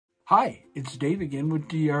Hi, it's Dave again with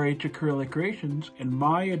DRH Acrylic Creations and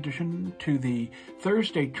my addition to the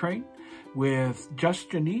Thursday train with Just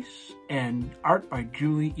Janice and art by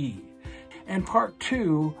Julie E. And part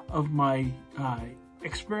 2 of my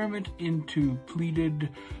experiment into pleated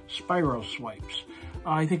spiral swipes.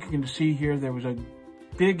 I think you can see here there was a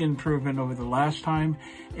big improvement over the last time,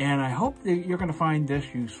 and I hope that you're going to find this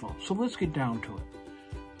useful. So let's get down to it.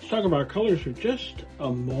 Let's talk about colors for just a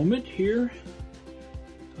moment here.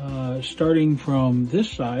 Starting from this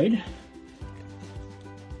side,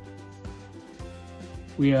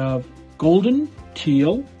 we have golden,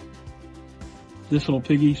 teal, this little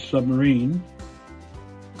piggy submarine,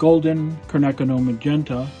 golden, Cornecano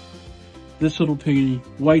magenta, this little piggy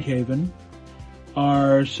Whitehaven.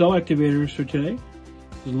 Our cell activators for today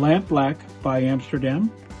is Lamp Black by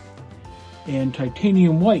Amsterdam and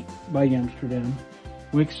Titanium White by Amsterdam,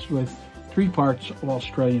 mixed with 3 parts of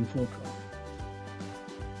Australian Filtrol.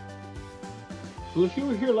 Well, if you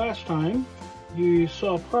were here last time, you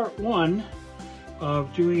saw part 1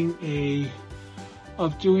 of doing a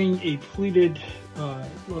pleated, well,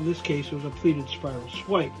 in this case it was a pleated spiral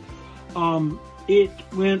swipe. It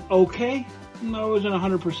went okay. I wasn't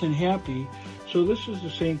 100% happy. So this is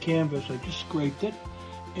the same canvas. I just scraped it,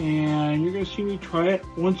 and you're going to see me try it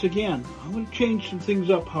once again. I'm going to change some things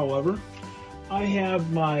up, however. I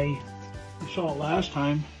have my, you saw it last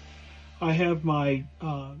time, I have my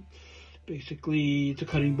basically, it's a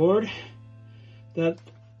cutting board that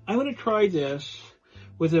I'm going to try this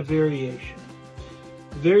with a variation.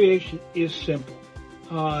 The variation is simple.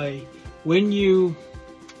 When you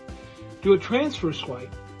do a transfer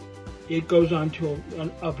swipe, it goes onto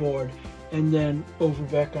a board and then over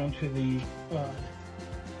back onto the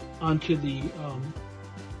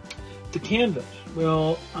canvas.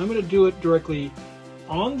 Well, I'm going to do it directly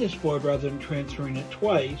on this board rather than transferring it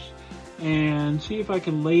twice, and see if I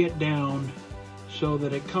can lay it down so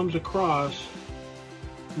that it comes across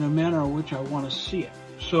in a manner in which I want to see it.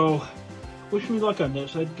 So, wish me luck on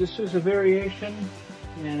this. This is a variation,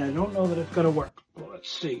 and I don't know that it's going to work. Well,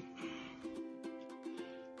 let's see.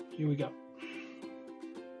 Here we go.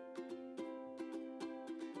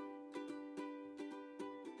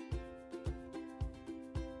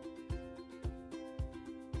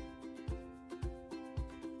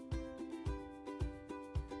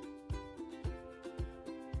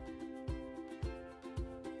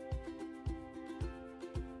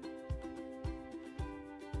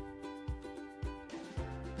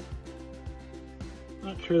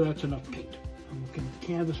 Not sure that's enough paint. I'm looking at the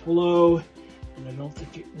canvas below, and I don't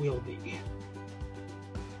think it will be.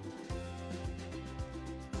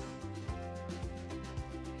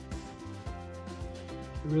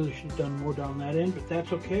 I really should have done more down that end, but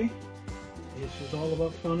that's okay. This is all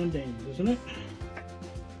about fun and games, isn't it?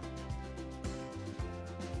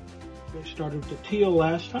 I started with the teal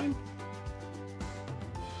last time.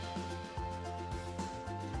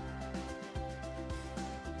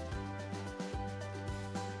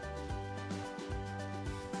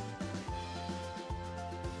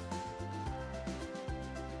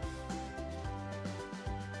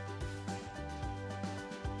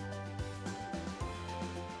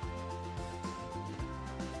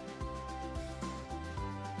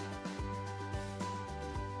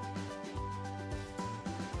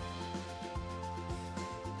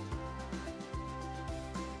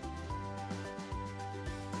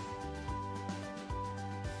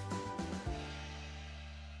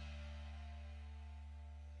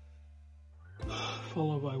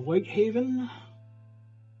 Followed by Whitehaven.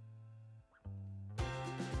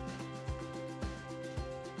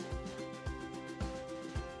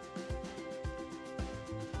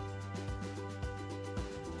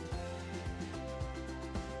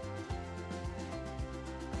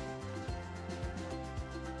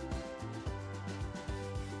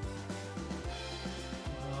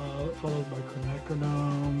 Followed by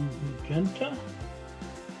Cornecano magenta.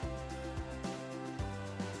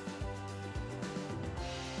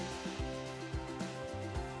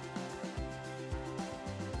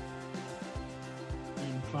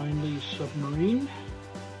 Finally, submarine.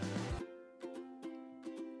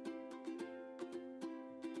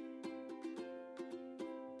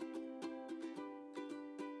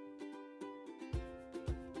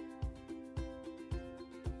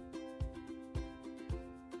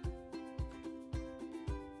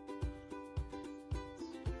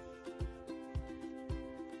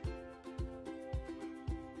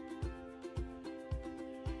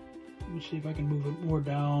 Let me see if I can move it more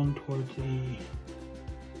down towards this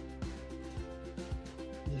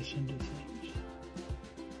end of things.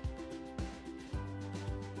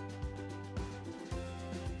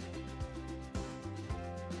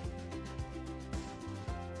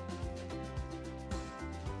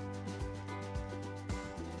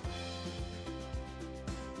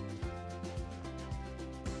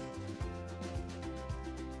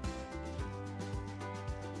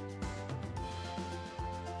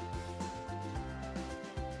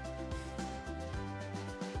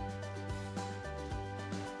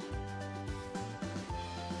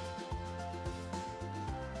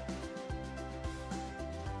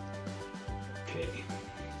 Okay.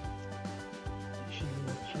 So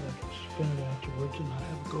I can spin it afterwards and not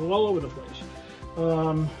have it go all over the place.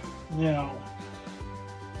 Now,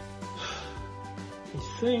 I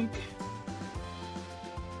think,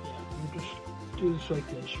 yeah, we'll just do this like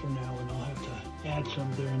this for now, and I'll have to add some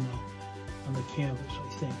there on the canvas, I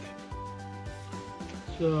think.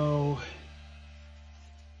 So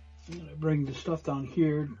I'm going to bring the stuff down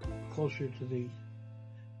here closer to the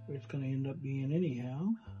where it's going to end up being anyhow.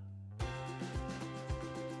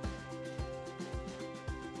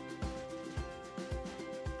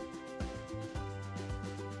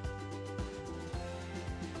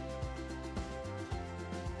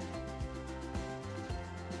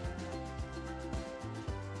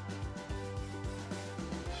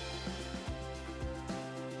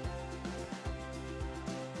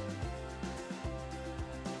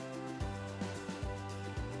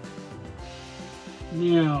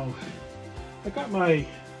 Now, I got my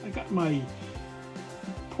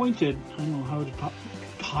pointed, I don't know how it's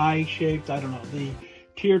pie shaped, I don't know, the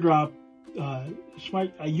teardrop,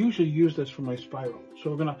 I usually use this for my spiral. So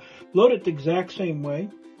we're gonna load it the exact same way.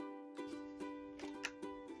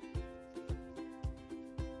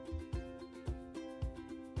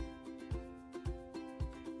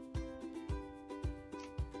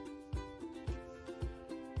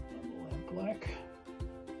 Black.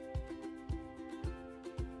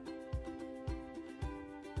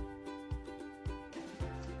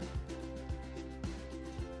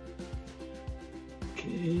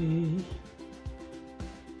 Okay.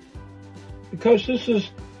 Because this is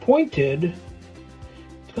pointed, it's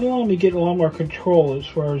going to allow me to get a lot more control as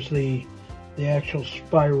far as the actual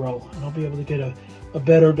spiral. And I'll be able to get a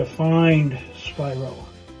better defined spiral.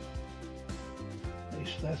 At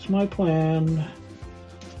least that's my plan.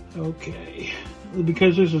 Okay.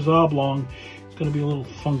 Because this is oblong, it's going to be a little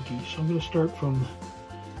funky. So I'm going to start from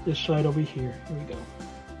this side over here. Here we go.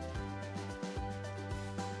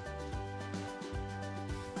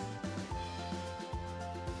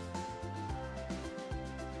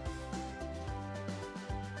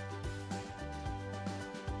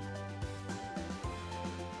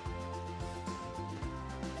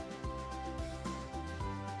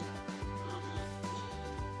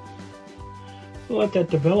 We'll let that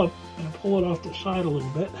develop and pull it off the side a little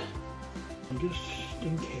bit, just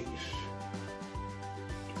in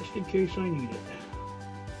case I need it.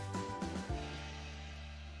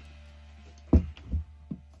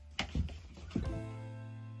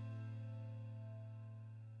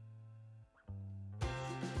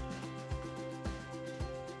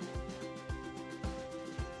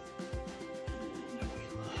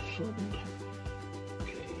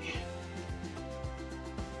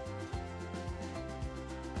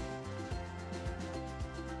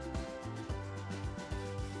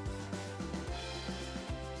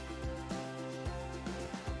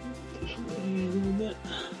 A little bit.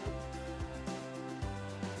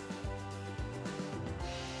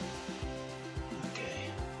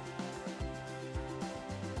 Okay.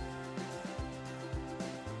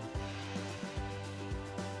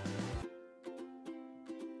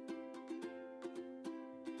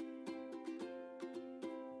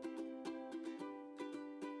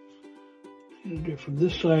 I'm going to do it from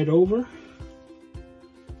this side over.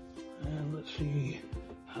 And let's see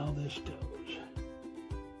how this goes.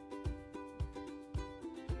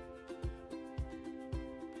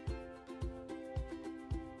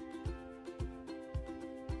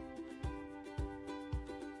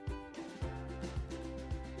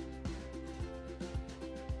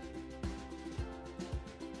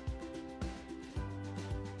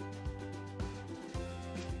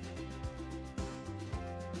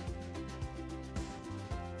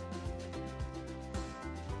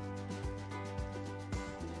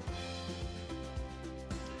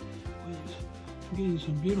 I'm getting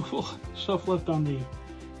some beautiful stuff left on the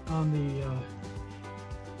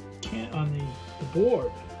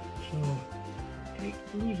board, so I hate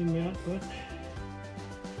losing that. But let's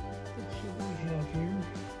see what we have here.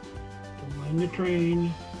 Don't mind the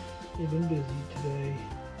train; they've been busy today.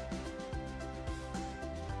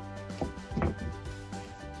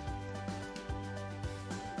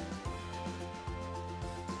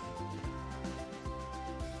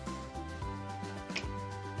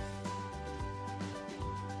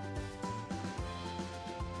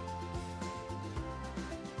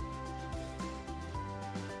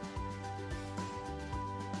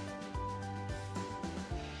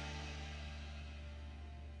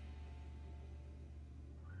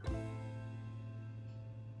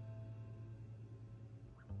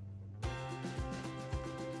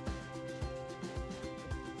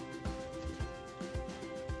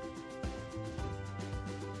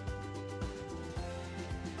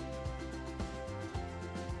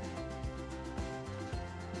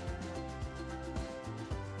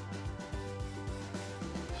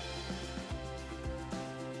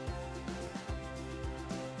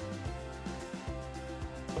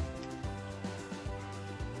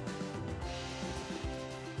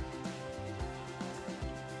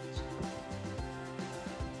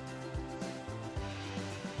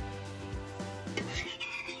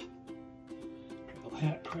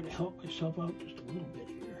 try to help myself out just a little bit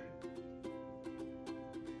here.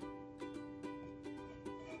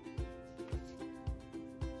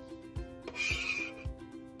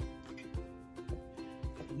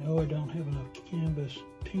 No, I don't have enough canvas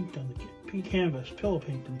paint on the canvas, pillow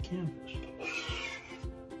paint on the canvas.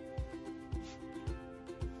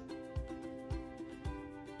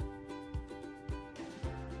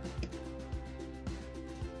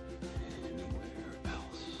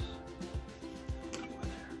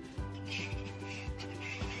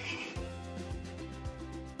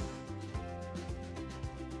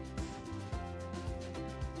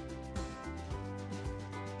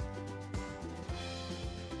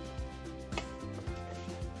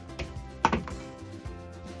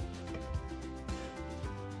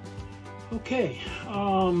 Okay,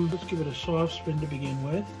 let's give it a soft spin to begin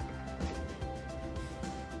with.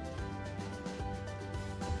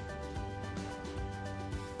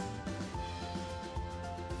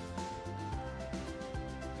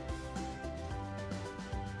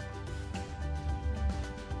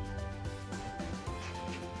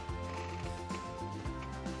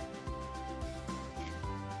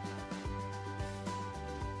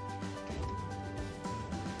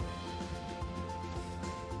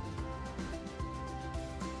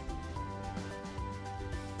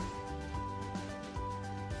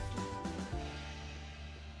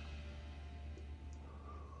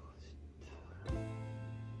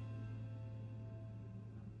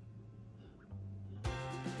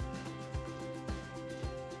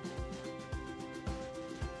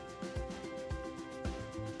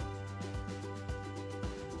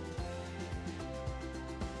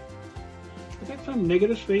 I got some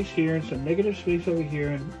negative space here and some negative space over here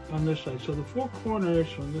and on this side. So the four corners,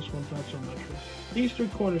 on this one's not so much. These three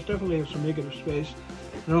corners definitely have some negative space.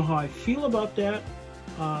 I don't know how I feel about that.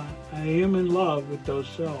 I am in love with those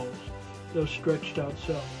cells, those stretched out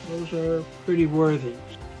cells. Those are pretty worthy.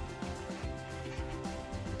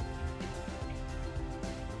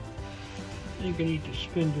 I think I need to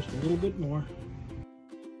spin just a little bit more.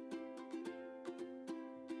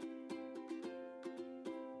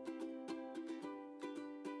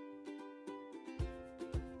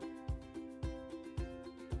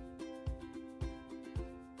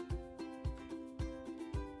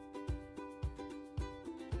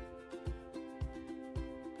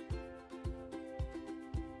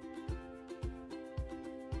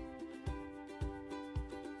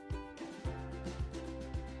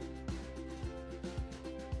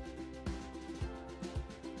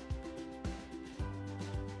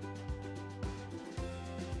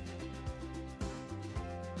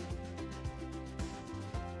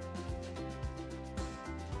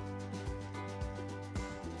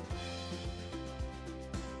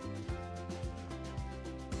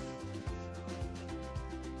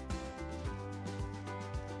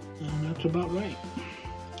 And that's about right.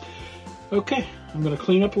 Okay, I'm going to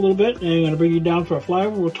clean up a little bit and I'm going to bring you down for a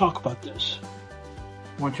flyover. We'll talk about this.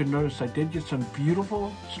 I want you to notice I did get some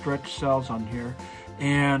beautiful stretch cells on here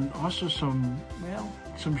and also some, well,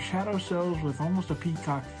 some shadow cells with almost a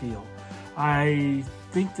peacock feel. I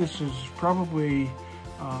think this is probably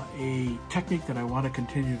a technique that I want to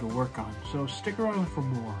continue to work on. So stick around for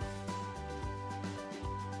more.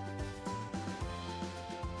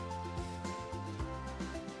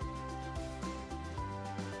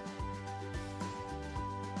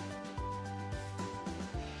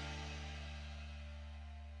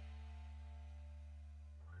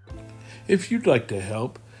 If you'd like to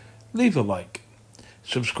help, leave a like,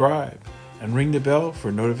 subscribe, and ring the bell for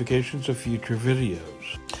notifications of future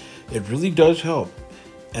videos. It really does help,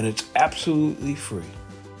 and it's absolutely free.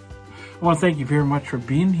 I want to thank you very much for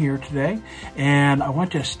being here today, and I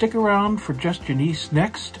want you to stick around for Just Janice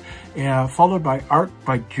next, followed by Art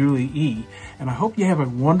by Julie E. And I hope you have a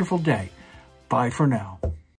wonderful day. Bye for now.